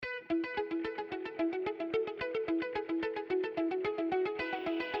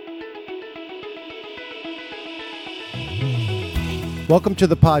Welcome to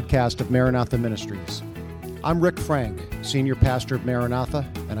the podcast of Maranatha Ministries. I'm Rick Frank, Senior Pastor of Maranatha,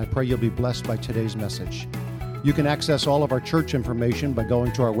 and I pray you'll be blessed by today's message. You can access all of our church information by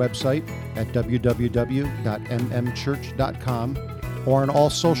going to our website at www.mmchurch.com or on all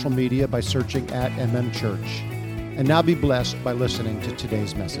social media by searching at mmchurch. And now be blessed by listening to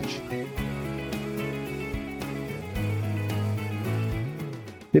today's message.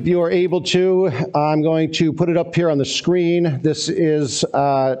 If you are able to, I'm going to put it up here on the screen. This is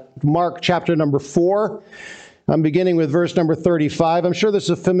Mark chapter number 4. I'm beginning with verse number 35. I'm sure this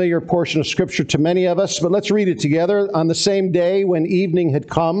is a familiar portion of Scripture to many of us, but let's read it together. On the same day when evening had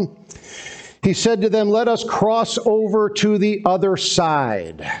come, he said to them, "Let us cross over to the other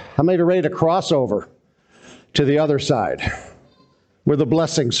side." How many are ready to cross over to the other side where the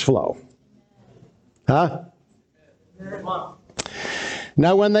blessings flow? Huh?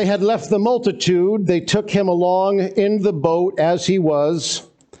 Now when they had left the multitude, they took him along in the boat as he was,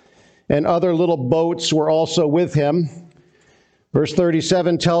 and other little boats were also with him. Verse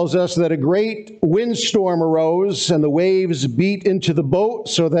 37 tells us that a great windstorm arose, and the waves beat into the boat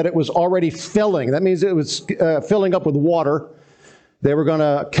so that it was already filling. That means it was filling up with water. They were going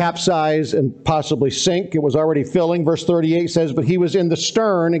to capsize and possibly sink. It was already filling. Verse 38 says, "But he was in the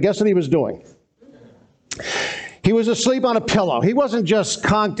stern," and guess what he was doing? He was asleep on a pillow. He wasn't just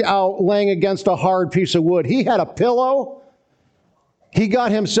conked out laying against a hard piece of wood. He had a pillow. He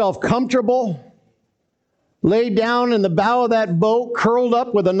got himself comfortable, laid down in the bow of that boat, curled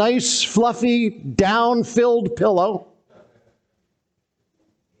up with a nice, fluffy, down-filled pillow,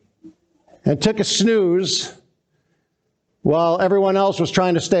 and took a snooze while everyone else was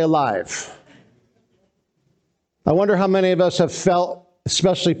trying to stay alive. I wonder how many of us have felt,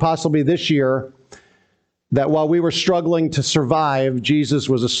 especially possibly this year, that while we were struggling to survive, Jesus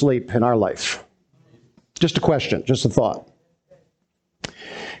was asleep in our life. Just a question, just a thought.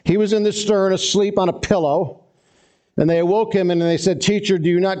 He was in the stern, asleep on a pillow, and they awoke him and they said, "Teacher, do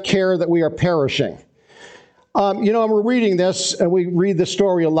you not care that we are perishing?" We're reading this, and we read the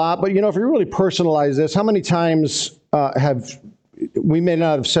story a lot, but if you really personalize this, how many times we may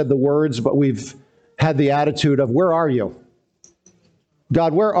not have said the words, but we've had the attitude of, "Where are you?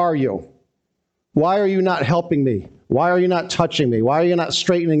 God, where are you? Why are you not helping me? Why are you not touching me? Why are you not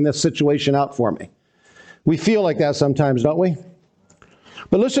straightening this situation out for me?" We feel like that sometimes, don't we?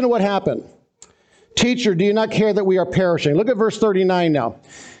 But listen to what happened. "Teacher, do you not care that we are perishing?" Look at verse 39 now.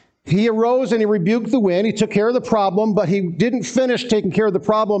 He arose and he rebuked the wind. He took care of the problem, but he didn't finish taking care of the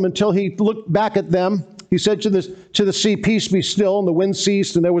problem until he looked back at them. He said to the sea, "Peace, be still," and the wind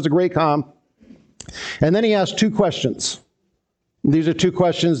ceased, and there was a great calm. And then he asked two questions. These are two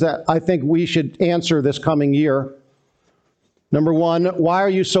questions that I think we should answer this coming year. Number one, why are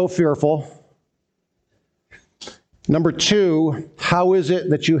you so fearful? Number two, how is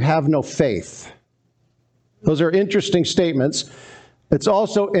it that you have no faith? Those are interesting statements. It's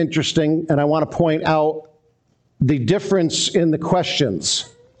also interesting, and I want to point out the difference in the questions.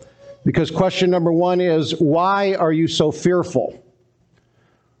 Because question number one is, why are you so fearful?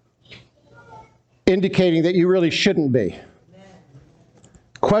 Indicating that you really shouldn't be.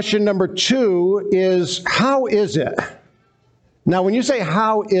 Question number two is, how is it? Now, when you say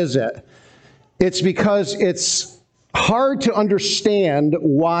how is it, it's because it's hard to understand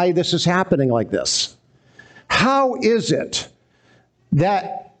why this is happening like this. How is it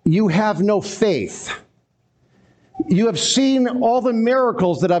that you have no faith? You have seen all the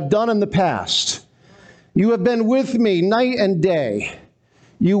miracles that I've done in the past. You have been with me night and day.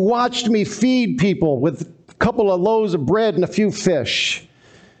 You watched me feed people with a couple of loaves of bread and a few fish.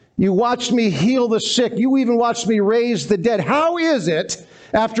 You watched me heal the sick. You even watched me raise the dead. How is it,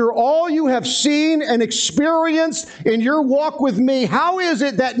 after all you have seen and experienced in your walk with me, how is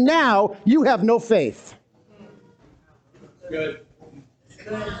it that now you have no faith? Good.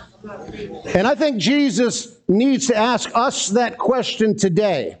 And I think Jesus needs to ask us that question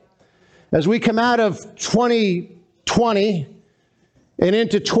today. As we come out of 2020 and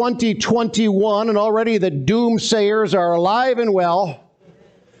into 2021, and already the doomsayers are alive and well.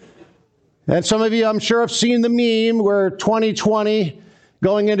 And some of you, I'm sure, have seen the meme where 2020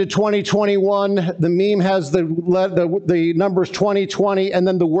 going into 2021, the meme has the numbers 2020 and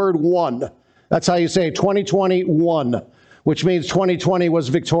then the word one. That's how you say 2021, which means 2020 was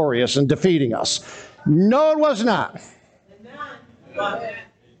victorious and defeating us. No, it was not.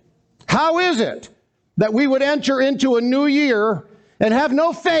 How is it that we would enter into a new year and have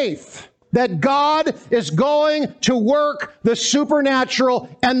no faith that God is going to work the supernatural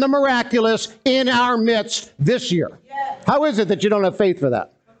and the miraculous in our midst this year? How is it that you don't have faith for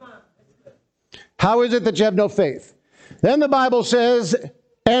that? How is it that you have no faith? Then the Bible says,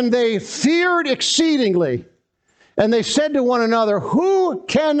 and they feared exceedingly, and they said to one another, who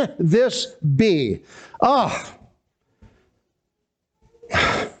can this be? Oh,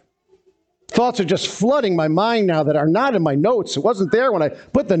 thoughts are just flooding my mind now that are not in my notes. It wasn't there when I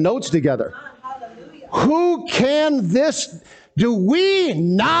put the notes together. Who can this? Do we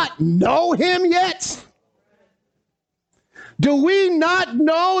not know him yet? Do we not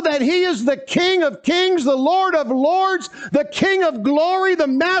know that he is the King of kings, the Lord of lords, the King of glory, the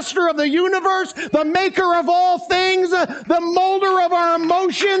master of the universe, the maker of all things, the molder of our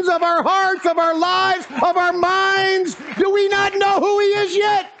emotions, of our hearts, of our lives, of our minds? Do we not know who he is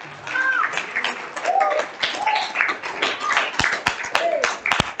yet?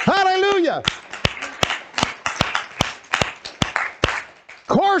 Hallelujah. Of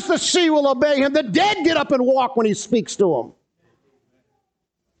course the sea will obey him. The dead get up and walk when he speaks to them.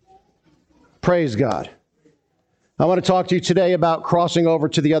 Praise God. I want to talk to you today about crossing over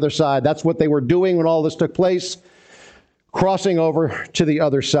to the other side. That's what they were doing when all this took place. Crossing over to the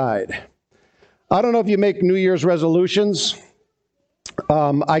other side. I don't know if you make New Year's resolutions.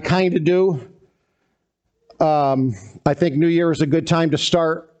 I kind of do. I think New Year is a good time to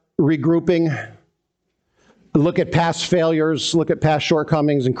start regrouping. Look at past failures, look at past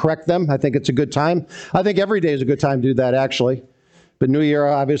shortcomings and correct them. I think it's a good time. I think every day is a good time to do that, actually. But New Year,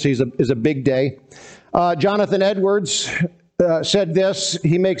 obviously, is a big day. Jonathan Edwards said this.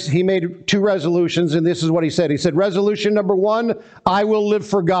 He made two resolutions, and this is what he said. He said, resolution number 1, I will live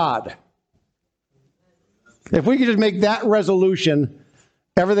for God. If we could just make that resolution,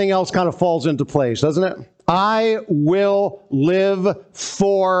 everything else kind of falls into place, doesn't it? I will live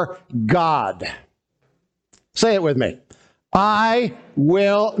for God. Say it with me. I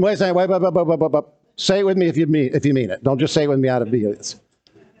will. Wait a second. Wait. Say it with me if you mean it. Don't just say it with me out of BS.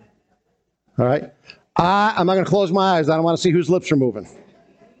 All right? I'm not going to close my eyes. I don't want to see whose lips are moving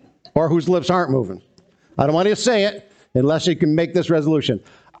or whose lips aren't moving. I don't want you to say it unless you can make this resolution.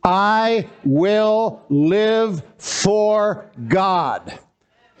 I will live for God.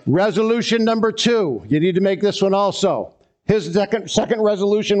 Resolution number 2. You need to make this one also. His second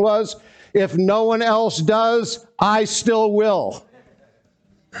resolution was, if no one else does, I still will.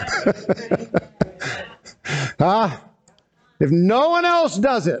 If no one else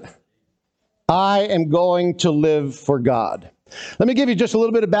does it, I am going to live for God. Let me give you just a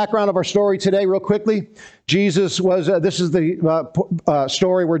little bit of background of our story today real quickly. Jesus was, this is the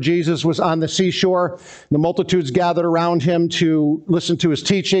story where Jesus was on the seashore. The multitudes gathered around him to listen to his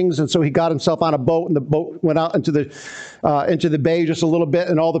teachings. And so he got himself on a boat, and the boat went out into the bay just a little bit.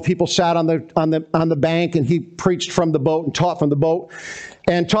 And all the people sat on the bank, and he preached from the boat and taught from the boat.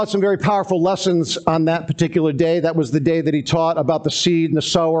 And taught some very powerful lessons on that particular day. That was the day that he taught about the seed and the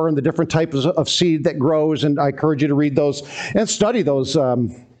sower and the different types of seed that grows. And I encourage you to read those and study those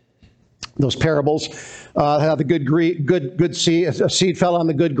parables. How the good seed, a seed fell on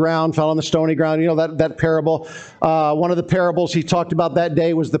the good ground, fell on the stony ground. You know that parable. One of the parables he talked about that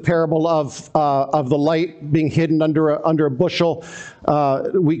day was the parable of the light being hidden under a bushel.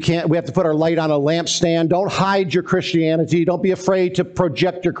 We have to put our light on a lampstand. Don't hide your Christianity. Don't be afraid to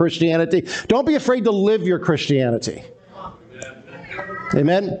project your Christianity. Don't be afraid to live your Christianity.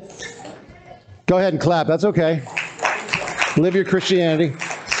 Amen. Go ahead and clap. That's okay. Live your Christianity.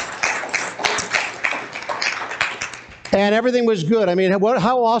 And everything was good. I mean,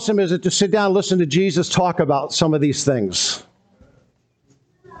 how awesome is it to sit down and listen to Jesus talk about some of these things?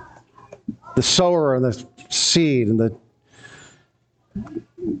 The sower and the seed and the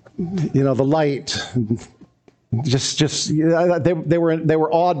light. They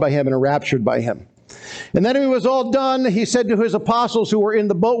were awed by him and enraptured by him. And then when it was all done, he said to his apostles who were in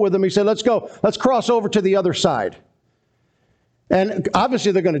the boat with him, he said, let's go. Let's cross over to the other side. And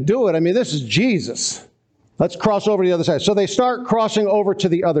obviously they're going to do it. I mean, this is Jesus. Let's cross over to the other side. So they start crossing over to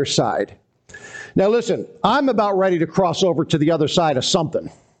the other side. Now listen, I'm about ready to cross over to the other side of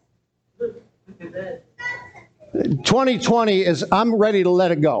something. 2020 is, I'm ready to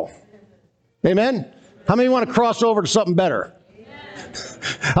let it go. Amen? How many want to cross over to something better?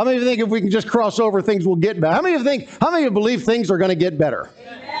 How many of you think if we can just cross over, things will get better? How many of you believe things are going to get better?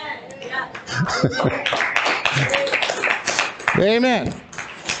 Amen.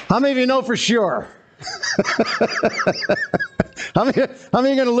 How many of you know for sure? How many are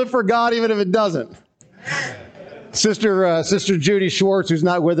going to live for God even if it doesn't? Sister Judy Schwartz, who's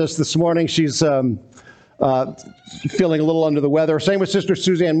not with us this morning, she's feeling a little under the weather. Same with Sister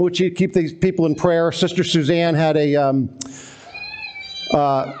Suzanne Mucci. Keep these people in prayer. Sister Suzanne had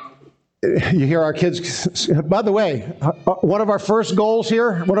You hear our kids, by the way, one of our first goals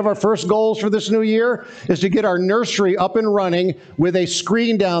for this new year is to get our nursery up and running with a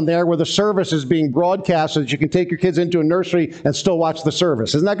screen down there where the service is being broadcast so that you can take your kids into a nursery and still watch the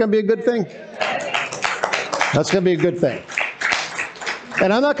service. Isn't that going to be a good thing? That's going to be a good thing.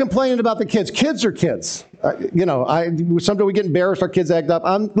 And I'm not complaining about the kids. Kids are kids. Sometimes we get embarrassed, our kids act up.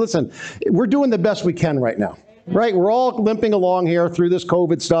 Listen, we're doing the best we can right now. Right? We're all limping along here through this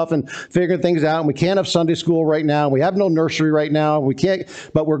COVID stuff and figuring things out. And we can't have Sunday school right now. We have no nursery right now. We can't,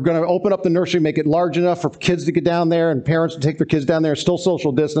 but we're going to open up the nursery, make it large enough for kids to get down there and parents to take their kids down there, still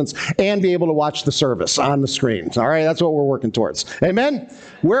social distance, and be able to watch the service on the screens. All right? That's what we're working towards. Amen?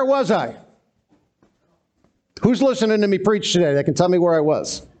 Where was I? Who's listening to me preach today that can tell me where I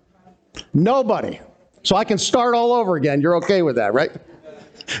was? Nobody. So I can start all over again. You're okay with that, right?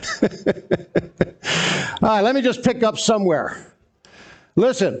 All right, let me just pick up somewhere.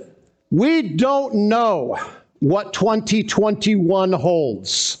 Listen, we don't know what 2021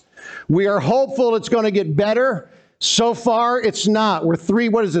 holds. We are hopeful it's going to get better. So far, it's not. What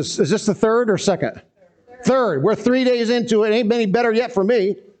is this? Is this the third or second? Third. We're 3 days into it. Ain't any better yet for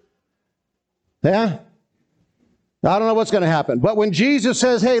me. Yeah? I don't know what's going to happen. But when Jesus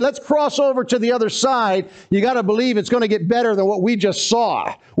says, hey, let's cross over to the other side, you got to believe it's going to get better than what we just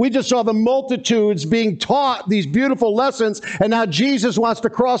saw. We just saw the multitudes being taught these beautiful lessons, and now Jesus wants to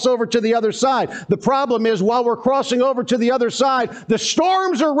cross over to the other side. The problem is, while we're crossing over to the other side, the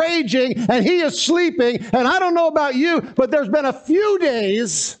storms are raging, and he is sleeping. And I don't know about you, but there's been a few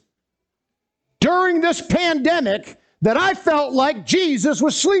days during this pandemic that I felt like Jesus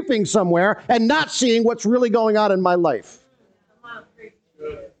was sleeping somewhere and not seeing what's really going on in my life.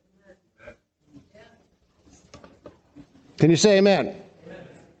 Can you say amen?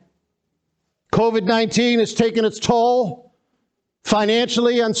 COVID-19 has taken its toll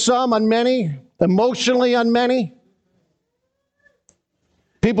financially on some, on many, emotionally on many.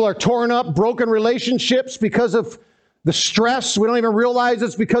 People are torn up, broken relationships because of the stress. We don't even realize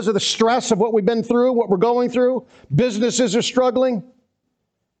it's because of the stress of what we've been through, what we're going through. Businesses are struggling.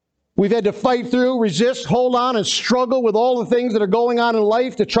 We've had to fight through, resist, hold on, and struggle with all the things that are going on in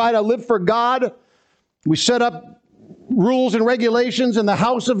life to try to live for God. We set up rules and regulations in the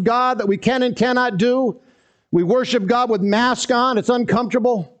house of God that we can and cannot do. We worship God with masks on. It's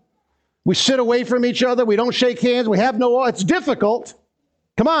uncomfortable. We sit away from each other. We don't shake hands. We have no, it's difficult.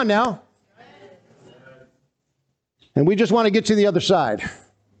 Come on now. And we just want to get to the other side.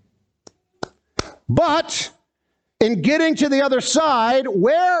 But in getting to the other side,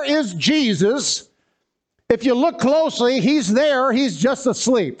 where is Jesus? If you look closely, he's there. He's just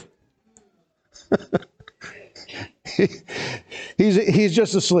asleep. He's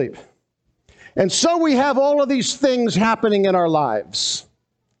just asleep. And so we have all of these things happening in our lives.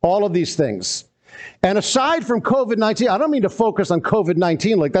 All of these things. And aside from COVID-19, I don't mean to focus on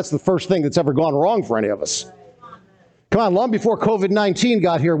COVID-19 like that's the first thing that's ever gone wrong for any of us. Come on, long before COVID-19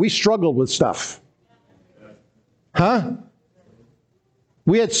 got here, we struggled with stuff. Huh?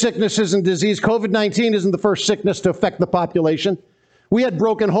 We had sicknesses and disease. COVID-19 isn't the first sickness to affect the population. We had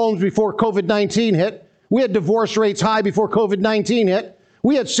broken homes before COVID-19 hit. We had divorce rates high before COVID-19 hit.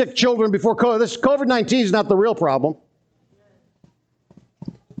 We had sick children before COVID. COVID-19 is not the real problem.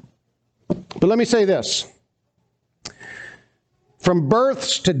 But let me say this. From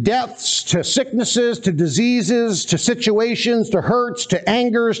births to deaths, to sicknesses, to diseases, to situations, to hurts, to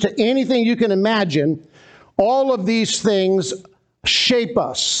angers, to anything you can imagine, all of these things shape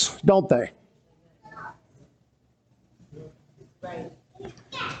us, don't they? Right.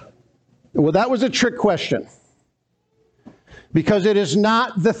 Well, that was a trick question. Because it is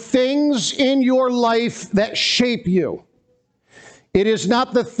not the things in your life that shape you. It is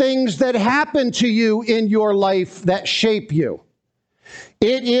not the things that happen to you in your life that shape you.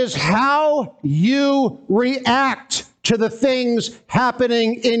 It is how you react to the things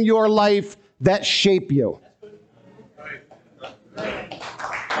happening in your life that shape you.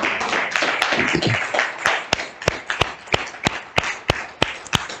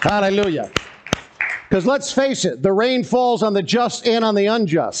 Hallelujah. Because let's face it, the rain falls on the just and on the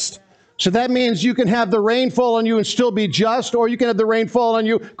unjust. So that means you can have the rain fall on you and still be just, or you can have the rain fall on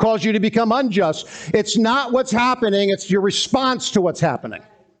you, cause you to become unjust. It's not what's happening, it's your response to what's happening.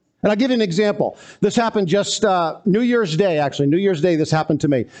 And I'll give you an example. This happened just New Year's Day, actually. New Year's Day, this happened to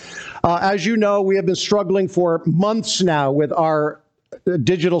me. As you know, we have been struggling for months now with our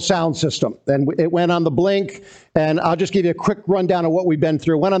digital sound system. And it went on the blink. And I'll just give you a quick rundown of what we've been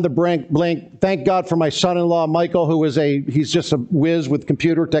through. Went on the blink. Thank God for my son-in-law, Michael, he's just a whiz with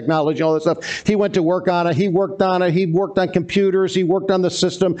computer technology, all that stuff. He went to work on it. He worked on it. He worked on computers. He worked on the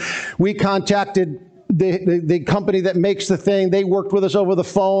system. We contacted the company that makes the thing. They worked with us over the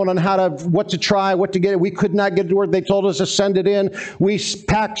phone on what to try, what to get. We could not get it to work. They told us to send it in. We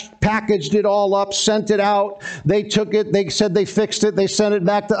packaged it all up, sent it out. They took it. They said they fixed it. They sent it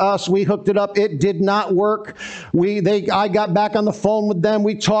back to us. We hooked it up. It did not work. I got back on the phone with them.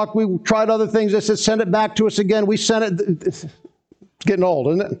 We talked. We tried other things. They said, send it back to us again. We sent it. It's getting old,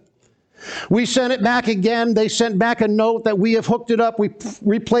 isn't it? We sent it back again. They sent back a note that we have hooked it up. We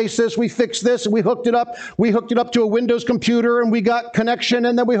replaced this. We fixed this. And we hooked it up. We hooked it up to a Windows computer and we got connection.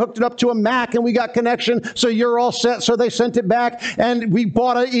 And then we hooked it up to a Mac and we got connection. So you're all set. So they sent it back and we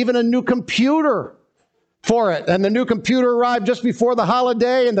bought even a new computer for it. And the new computer arrived just before the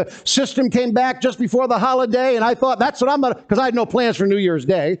holiday and the system came back just before the holiday. And I thought, that's what I'm going to, because I had no plans for New Year's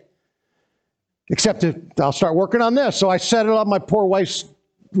Day, except I'll start working on this. So I set it up. My poor wife's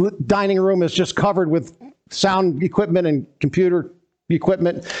dining room is just covered with sound equipment and computer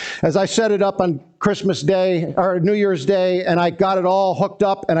equipment. As I set it up on Christmas Day or New Year's Day, and I got it all hooked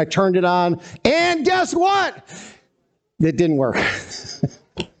up and I turned it on, and guess what? It didn't work.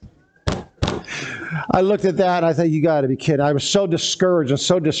 I looked at that and I thought, you got to be kidding. I was so discouraged and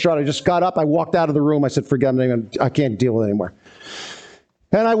so distraught. I just got up. I walked out of the room. I said, forget it. I can't deal with it anymore.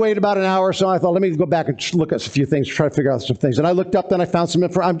 And I waited about an hour or so. I thought, let me go back and look at a few things, try to figure out some things. And I looked up, then I found some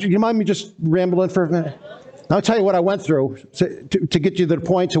information. You mind me just rambling for a minute? I'll tell you what I went through to get you to the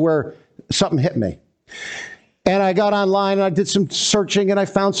point to where something hit me. And I got online and I did some searching and I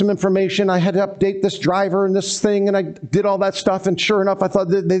found some information. I had to update this driver and this thing and I did all that stuff. And sure enough, I thought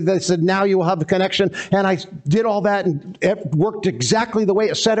they said, now you will have a connection. And I did all that and it worked exactly the way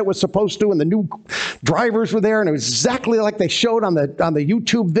it said it was supposed to. And the new drivers were there and it was exactly like they showed on the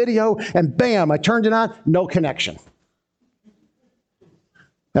YouTube video. And bam, I turned it on, no connection.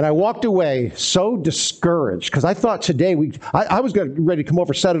 And I walked away so discouraged because I thought today I was ready to come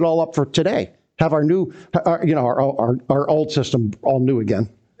over, set it all up for today. Have our new, our old system all new again.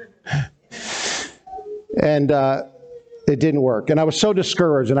 And it didn't work. And I was so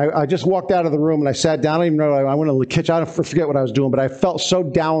discouraged. And I just walked out of the room and I sat down. I don't even know, I went to the kitchen. I forget what I was doing, but I felt so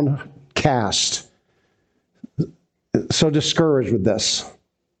downcast, so discouraged with this.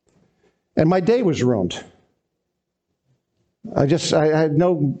 And my day was ruined. I had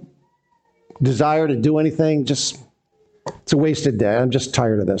no desire to do anything, it's a wasted day. I'm just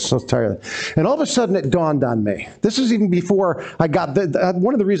tired of this. So tired of it. And all of a sudden it dawned on me. This is even before I got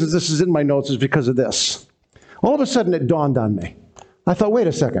one of the reasons this is in my notes is because of this. All of a sudden it dawned on me. I thought, wait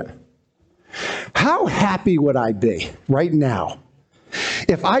a second. How happy would I be right now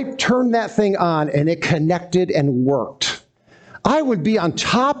if I turned that thing on and it connected and worked? I would be on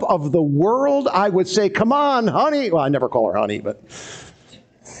top of the world. I would say, come on, honey. Well, I never call her honey, but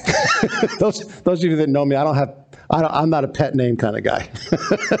those of you that know me, I'm not a pet name kind of guy.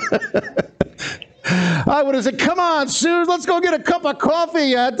 I would have said, come on, Sue, let's go get a cup of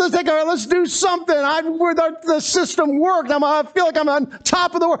coffee. Let's do something. The system worked. I feel like I'm on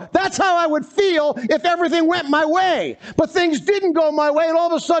top of the world. That's how I would feel if everything went my way. But things didn't go my way, and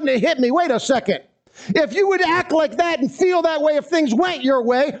all of a sudden it hit me. Wait a second. If you would act like that and feel that way if things went your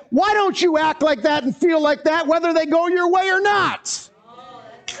way, why don't you act like that and feel like that whether they go your way or not?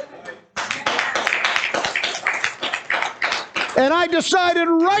 And I decided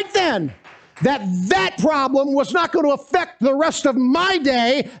right then that problem was not going to affect the rest of my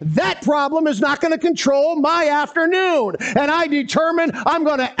day. That problem is not going to control my afternoon. And I determined I'm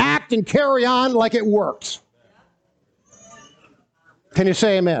going to act and carry on like it works. Can you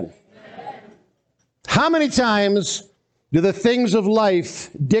say amen? How many times do the things of life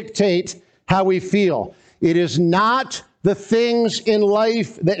dictate how we feel? It is not the things in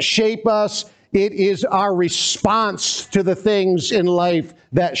life that shape us. It is our response to the things in life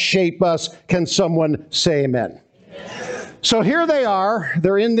that shape us. Can someone say amen? So here they are.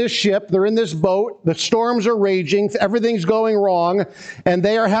 They're in this ship. They're in this boat. The storms are raging. Everything's going wrong. And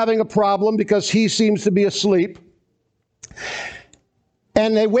they are having a problem because he seems to be asleep.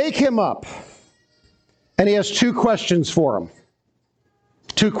 And they wake him up. And he has two questions for him.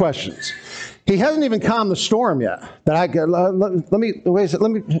 Two questions. He hasn't even calmed the storm yet. Let me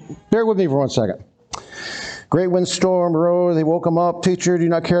bear with me for 1 second. Great windstorm arose. They woke him up. Teacher, do you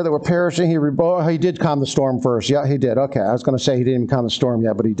not care that we're perishing? He did calm the storm first. Yeah, he did. Okay, I was going to say he didn't even calm the storm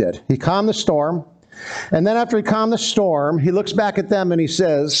yet, but he did. He calmed the storm. And then after he calmed the storm, he looks back at them and he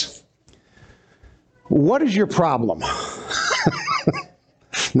says, what is your problem?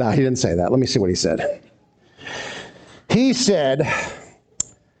 No, he didn't say that. Let me see what he said. He said,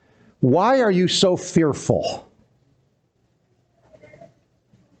 "Why are you so fearful?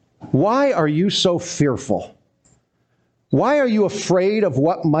 Why are you so fearful? Why are you afraid of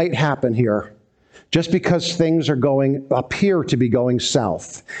what might happen here just because things appear to be going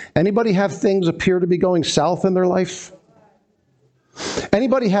south?" Anybody have things appear to be going south in their life?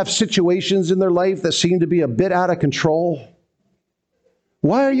 Anybody have situations in their life that seem to be a bit out of control?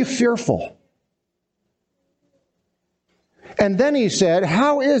 Why are you fearful? And then he said,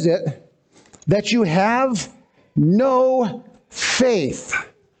 "How is it that you have no faith?"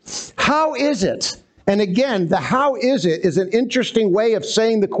 How is it? And again, the how is it is an interesting way of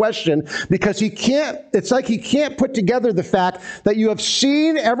saying the question, because it's like he can't put together the fact that you have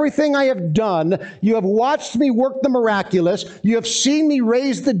seen everything I have done. You have watched me work the miraculous. You have seen me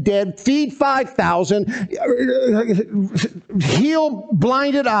raise the dead, feed 5,000, heal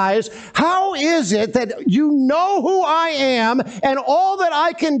blinded eyes. How is it that you know who I am and all that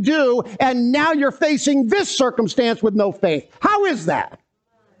I can do, and now you're facing this circumstance with no faith? How is that?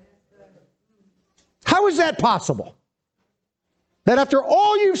 How is that possible? That after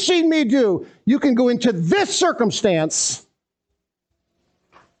all you've seen me do, you can go into this circumstance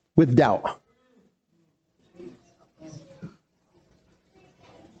with doubt?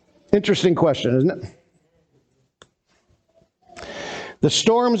 Interesting question, isn't it? The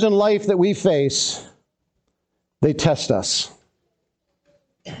storms in life that we face, they test us.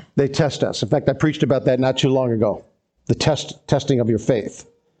 They test us. In fact, I preached about that not too long ago. The testing of your faith.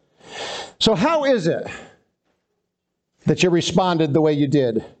 So how is it that you responded the way you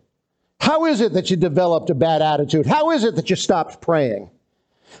did? How is it that you developed a bad attitude? How is it that you stopped praying?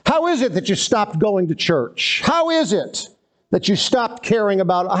 How is it that you stopped going to church? How is it that you stopped caring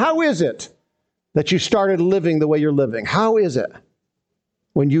about? How is it that you started living the way you're living? How is it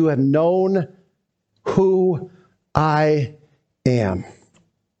when you have known who I am?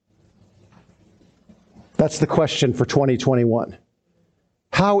 That's the question for 2021.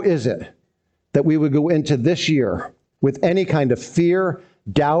 How is it that we would go into this year with any kind of fear,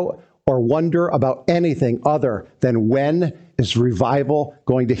 doubt, or wonder about anything other than when is revival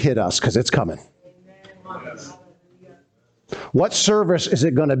going to hit us? Because it's coming. Yes. What service is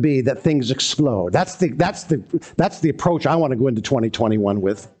it going to be that things explode? That's the approach I want to go into 2021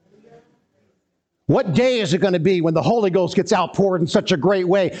 with. What day is it going to be when the Holy Ghost gets outpoured in such a great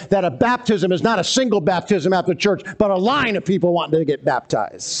way that a baptism is not a single baptism after church, but a line of people wanting to get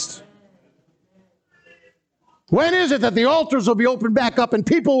baptized? When is it that the altars will be opened back up and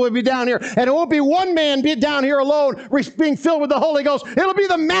people will be down here, and it won't be one man be down here alone being filled with the Holy Ghost? It'll be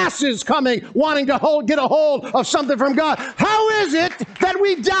the masses coming, wanting to get a hold of something from God. How is it that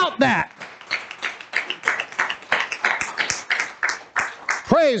we doubt that?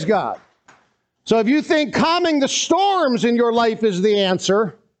 Praise God. So if you think calming the storms in your life is the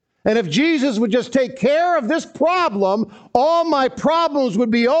answer, and if Jesus would just take care of this problem, all my problems would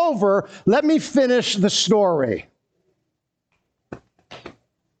be over. Let me finish the story. Let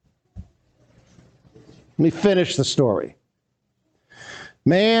me finish the story.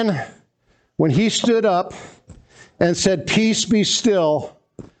 Man, when he stood up and said, "Peace, be still,"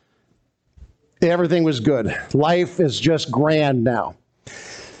 everything was good. Life is just grand now.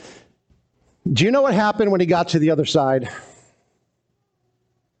 Do you know what happened when he got to the other side?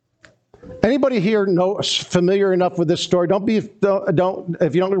 Anybody here familiar enough with this story? Don't if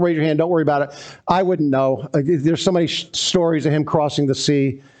you don't raise your hand, don't worry about it. I wouldn't know. There's so many stories of him crossing the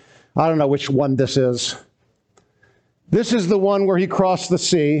sea. I don't know which one this is. This is the one where he crossed the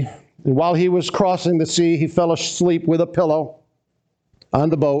sea, and while he was crossing the sea, he fell asleep with a pillow on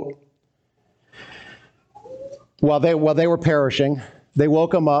the boat. While they were perishing, they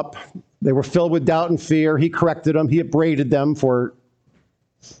woke him up. They were filled with doubt and fear. He corrected them. He upbraided them for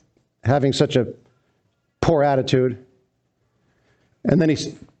having such a poor attitude. And then he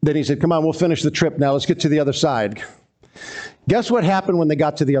said, "Come on, we'll finish the trip now. Let's get to the other side." Guess what happened when they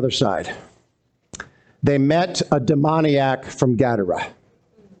got to the other side? They met a demoniac from Gadara.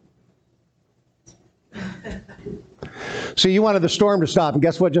 So you wanted the storm to stop, and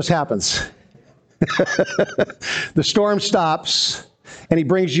guess what just happens? The storm stops, and he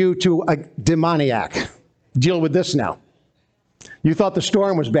brings you to a demoniac. Deal with this now. You thought the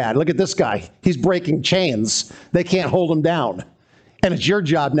storm was bad. Look at this guy. He's breaking chains. They can't hold him down. And it's your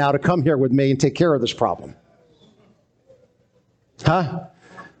job now to come here with me and take care of this problem. Huh?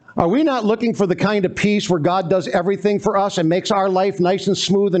 Are we not looking for the kind of peace where God does everything for us and makes our life nice and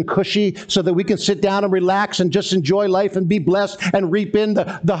smooth and cushy so that we can sit down and relax and just enjoy life and be blessed and reap in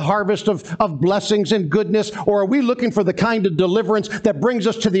the harvest of blessings and goodness? Or are we looking for the kind of deliverance that brings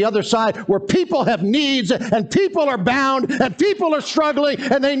us to the other side where people have needs and people are bound and people are struggling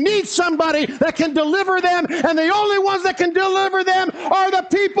and they need somebody that can deliver them, and the only ones that can deliver them are the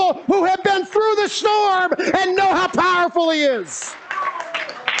people who have been through the storm and know how powerful He is?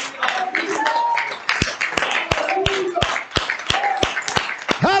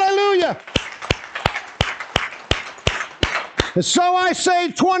 Hallelujah. And so I say,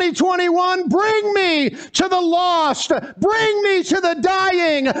 2021, bring me to the lost, bring me to the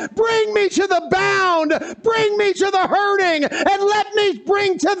dying, bring me to the bound, bring me to the hurting, and let me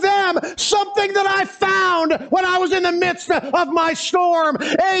bring to them something that I found when I was in the midst of my storm,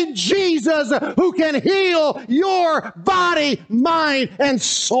 a Jesus who can heal your body, mind, and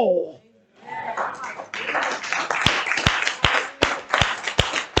soul.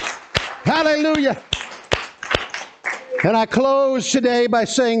 Hallelujah. And I close today by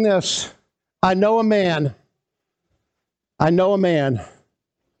saying this. I know a man.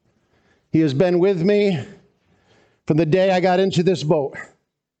 He has been with me from the day I got into this boat.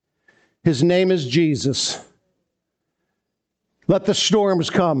 His name is Jesus. Let the storms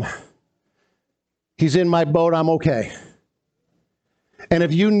come. He's in my boat. I'm okay. And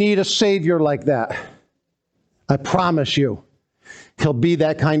if you need a Savior like that, I promise you, He'll be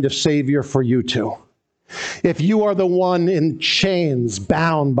that kind of Savior for you too. If you are the one in chains,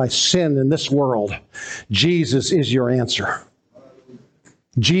 bound by sin in this world, Jesus is your answer.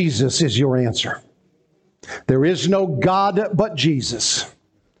 Jesus is your answer. There is no God but Jesus.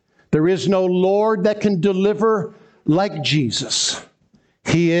 There is no Lord that can deliver like Jesus.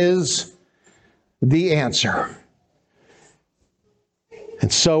 He is the answer.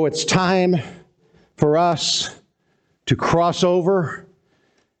 And so it's time for us to cross over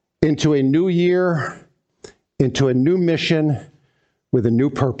into a new year, into a new mission with a new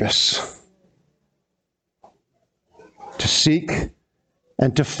purpose. To seek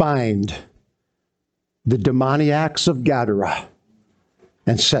and to find the demoniacs of Gadara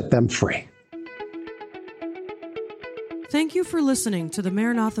and set them free. Thank you for listening to the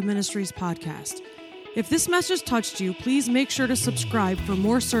Maranatha Ministries podcast. If this message touched you, please make sure to subscribe for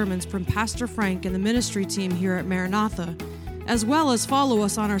more sermons from Pastor Frank and the ministry team here at Maranatha, as well as follow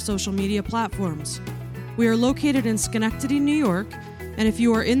us on our social media platforms. We are located in Schenectady, New York, and if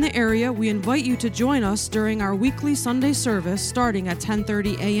you are in the area, we invite you to join us during our weekly Sunday service starting at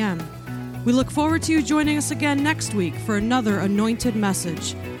 10:30 a.m. We look forward to you joining us again next week for another anointed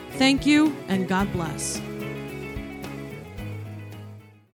message. Thank you, and God bless.